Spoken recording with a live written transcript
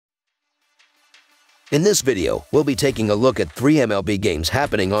In this video, we'll be taking a look at 3 MLB games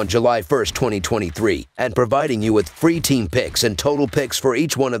happening on July 1st, 2023, and providing you with free team picks and total picks for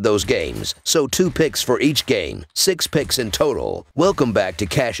each one of those games. So 2 picks for each game, 6 picks in total. Welcome back to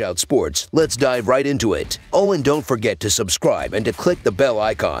Cash Out Sports. Let's dive right into it. Oh, and don't forget to subscribe and to click the bell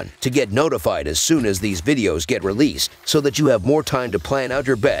icon to get notified as soon as these videos get released, so that you have more time to plan out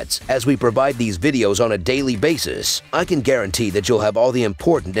your bets as we provide these videos on a daily basis. I can guarantee that you'll have all the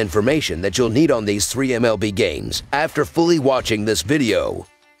important information that you'll need on these 3 MLB games after fully watching this video.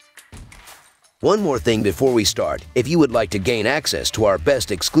 One more thing before we start. If you would like to gain access to our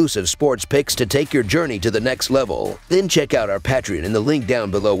best exclusive sports picks to take your journey to the next level, then check out our Patreon in the link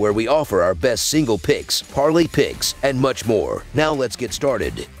down below, where we offer our best single picks, parlay picks, and much more. Now let's get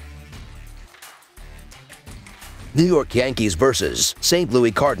started. New York Yankees vs. St.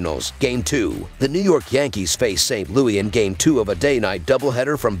 Louis Cardinals, Game 2. The New York Yankees face St. Louis in Game 2 of a day-night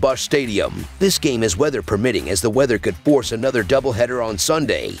doubleheader from Busch Stadium. This game is weather permitting, as the weather could force another doubleheader on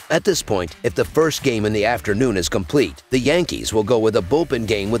Sunday. At this point, if the first game in the afternoon is complete, the Yankees will go with a bullpen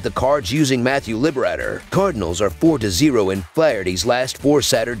game with the Cards using Matthew Liberatore. Cardinals are 4-0 in Flaherty's last 4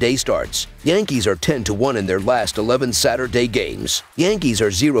 Saturday starts. Yankees are 10-1 in their last 11 Saturday games. Yankees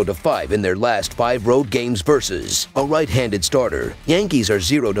are 0-5 in their last 5 road games versus a right-handed starter. Yankees are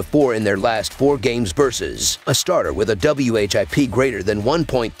 0-4 in their last 4 games versus a starter with a WHIP greater than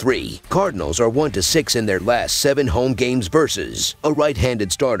 1.3. Cardinals are 1-6 in their last 7 home games versus a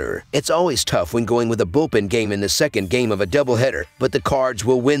right-handed starter. It's always tough when going with a bullpen game in the second game of a doubleheader, but the Cards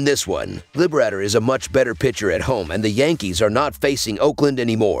will win this one. Liberatore is a much better pitcher at home, and the Yankees are not facing Oakland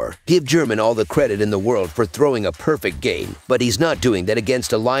anymore. Give German all the credit in the world for throwing a perfect game, but he's not doing that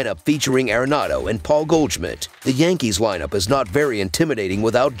against a lineup featuring Arenado and Paul Goldschmidt. The Yankees lineup is not very intimidating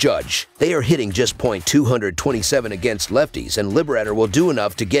without Judge. They are hitting just .227 against lefties, and Liberatore will do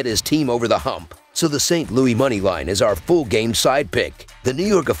enough to get his team over the hump. So the St. Louis money line is our full game side pick. The New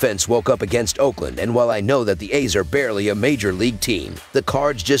York offense woke up against Oakland, and while I know that the A's are barely a major league team, the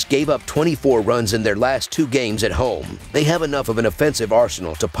Cards just gave up 24 runs in their last 2 games at home. They have enough of an offensive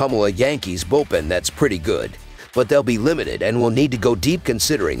arsenal to pummel a Yankees bullpen that's pretty good, but they'll be limited and will need to go deep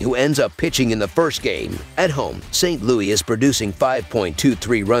considering who ends up pitching in the first game. At home, St. Louis is producing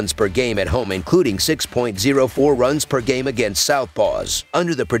 5.23 runs per game at home, including 6.04 runs per game against Southpaws.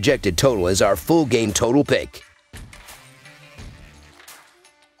 Under the projected total is our full game total pick.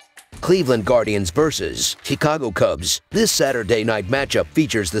 Cleveland Guardians vs. Chicago Cubs. This Saturday night matchup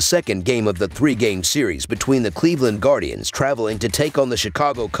features the second game of the 3-game series between the Cleveland Guardians traveling to take on the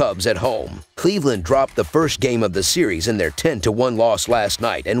Chicago Cubs at home. Cleveland dropped the first game of the series in their 10-1 loss last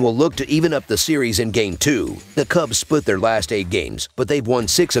night and will look to even up the series in Game 2. The Cubs split their last 8 games, but they've won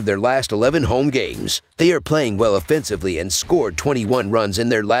 6 of their last 11 home games. They are playing well offensively and scored 21 runs in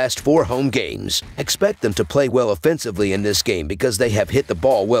their last 4 home games. Expect them to play well offensively in this game because they have hit the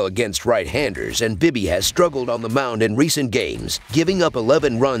ball well against right-handers, and Bibby has struggled on the mound in recent games, giving up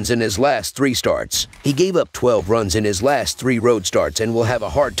 11 runs in his last 3 starts. He gave up 12 runs in his last 3 road starts and will have a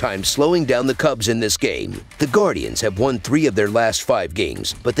hard time slowing down the Cubs in this game. The Guardians have won 3 of their last 5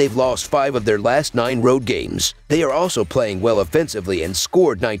 games, but they've lost 5 of their last 9 road games. They are also playing well offensively and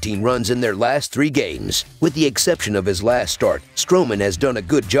scored 19 runs in their last 3 games. With the exception of his last start, Stroman has done a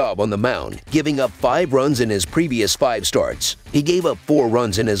good job on the mound, giving up 5 runs in his previous 5 starts. He gave up 4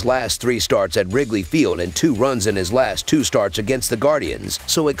 runs in his last 3 starts at Wrigley Field and 2 runs in his last 2 starts against the Guardians,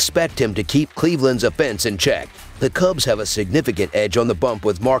 so expect him to keep Cleveland's offense in check. The Cubs have a significant edge on the bump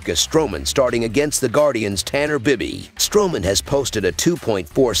with Marcus Stroman starting against the Guardians' Tanner Bibby. Stroman has posted a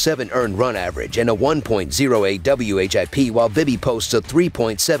 2.47 earned run average and a 1.08 WHIP, while Bibby posts a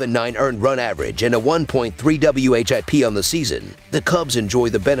 3.79 earned run average and a 1.3 WHIP on the season. The Cubs enjoy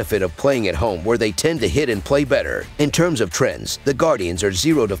the benefit of playing at home, where they tend to hit and play better. In terms of trends, the Guardians are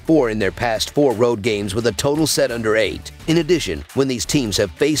 0-4 in their past 4 road games with a total set under 8. In addition, when these teams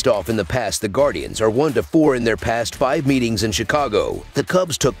have faced off in the past, the Guardians are 1-4 in their past 5 meetings in Chicago. The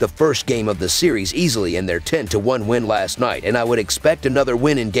Cubs took the first game of the series easily in their 10-1 win last night, and I would expect another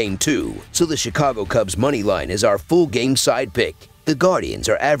win in Game 2. So the Chicago Cubs money line is our full game side pick. The Guardians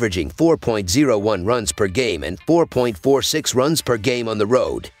are averaging 4.01 runs per game and 4.46 runs per game on the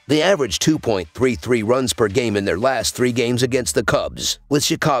road. They averaged 2.33 runs per game in their last 3 games against the Cubs, with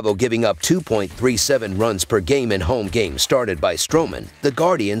Chicago giving up 2.37 runs per game in home games started by Stroman. The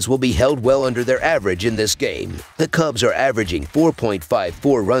Guardians will be held well under their average in this game. The Cubs are averaging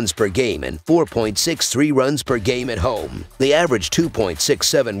 4.54 runs per game and 4.63 runs per game at home. They averaged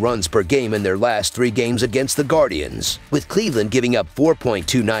 2.67 runs per game in their last 3 games against the Guardians, with Cleveland giving giving up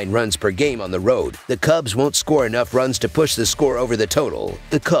 4.29 runs per game on the road. The Cubs won't score enough runs to push the score over the total.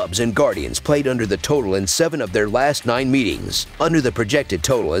 The Cubs and Guardians played under the total in 7 of their last 9 meetings. Under the projected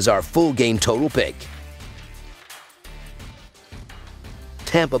total is our full game total pick.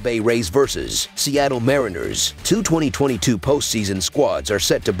 Tampa Bay Rays versus Seattle Mariners. Two 2022 postseason squads are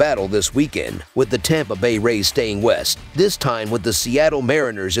set to battle this weekend, with the Tampa Bay Rays staying west, this time with the Seattle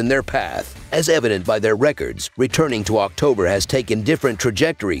Mariners in their path. As evident by their records, returning to October has taken different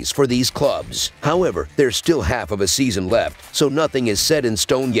trajectories for these clubs. However, there's still half of a season left, so nothing is set in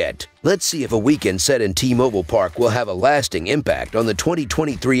stone yet. Let's see if a weekend set in T-Mobile Park will have a lasting impact on the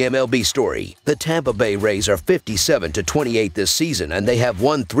 2023 MLB story. The Tampa Bay Rays are 57-28 this season, and they have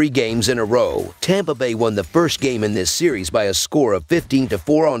won 3 games in a row. Tampa Bay won the first game in this series by a score of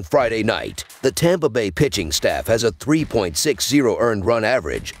 15-4 on Friday night. The Tampa Bay pitching staff has a 3.60 earned run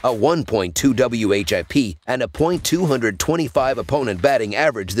average, a 1.2 WHIP, and a .225 opponent batting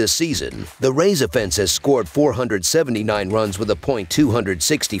average this season. The Rays offense has scored 479 runs with a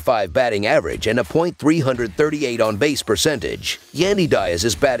 .265 batting average and a .338 on base percentage. Yandy Diaz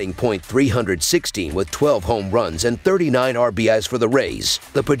is batting .316 with 12 home runs and 39 RBIs for the Rays.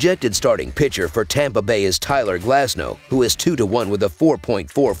 The projected starting pitcher for Tampa Bay is Tyler Glasnow, who is 2-1 with a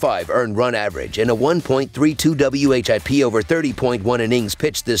 4.45 earned run average and a 1.32 WHIP over 30.1 innings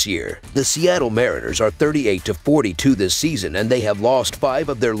pitched this year. The Seattle Mariners are 38-42 this season, and they have lost 5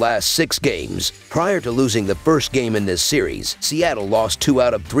 of their last 6 games. Prior to losing the first game in this series, Seattle lost 2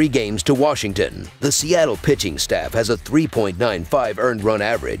 out of 3 games to Washington. The Seattle pitching staff has a 3.95 earned run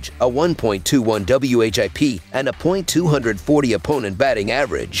average, a 1.21 WHIP, and a .240 opponent batting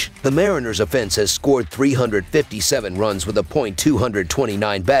average. The Mariners offense has scored 357 runs with a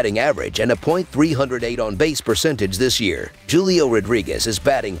 .229 batting average and a .308 on base percentage this year. Julio Rodriguez is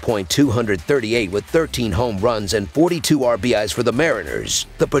batting .238 with 13 home runs and 42 RBIs for the Mariners.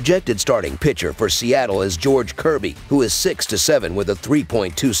 The projected starting pitcher for Seattle is George Kirby, who is 6-7 with a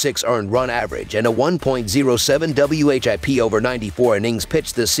 3.26 earned run average and a 1.07 WHIP over 94 innings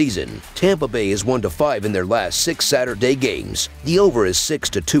pitched this season. Tampa Bay is 1-5 in their last 6 Saturday games. The over is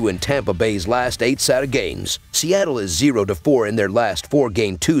 6-2 in Tampa Bay's last 8 Saturday games. Seattle is 0-4 in their last 4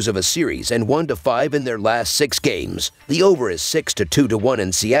 game 2s of a series and 1-5 in their last 6 games. The over is 6-2-1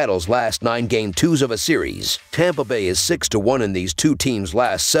 in Seattle's last 9 game 2s of a series. Tampa Bay is 6-1 in these 2 teams'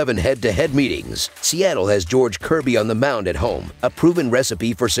 last 7 head-to-head meetings. Seattle has George Kirby on the mound at home, a proven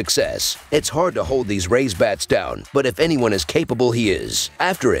recipe for success. It's hard to hold these Rays bats down, but if anyone is capable, he is.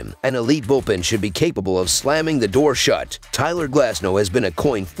 After him, an elite bullpen should be capable of slamming the door shut. Tyler Glasnow has been a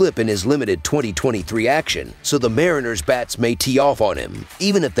coin flip in his limited 2023 action, so the Mariners bats may tee off on him.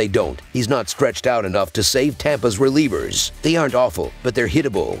 Even if they don't, he's not stretched out enough to save Tampa's relievers. They aren't awful, but they're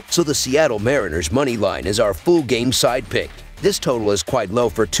hittable, so the Seattle Mariners money line is our full game side pick. This total is quite low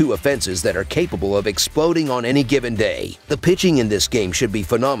for 2 offenses that are capable of exploding on any given day. The pitching in this game should be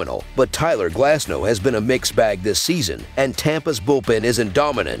phenomenal, but Tyler Glasnow has been a mixed bag this season, and Tampa's bullpen isn't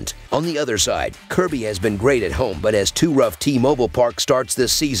dominant. On the other side, Kirby has been great at home but has 2 rough T-Mobile Park starts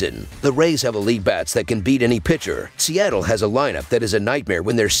this season. The Rays have elite bats that can beat any pitcher. Seattle has a lineup that is a nightmare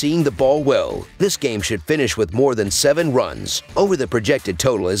when they're seeing the ball well. This game should finish with more than 7 runs. Over the projected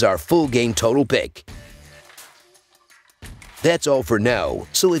total is our full game total pick. That's all for now,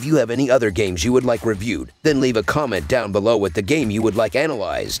 so if you have any other games you would like reviewed, then leave a comment down below with the game you would like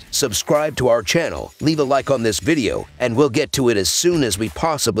analyzed. Subscribe to our channel, leave a like on this video, and we'll get to it as soon as we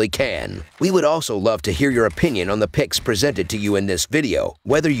possibly can. We would also love to hear your opinion on the picks presented to you in this video,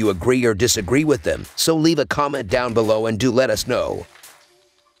 whether you agree or disagree with them, so leave a comment down below and do let us know.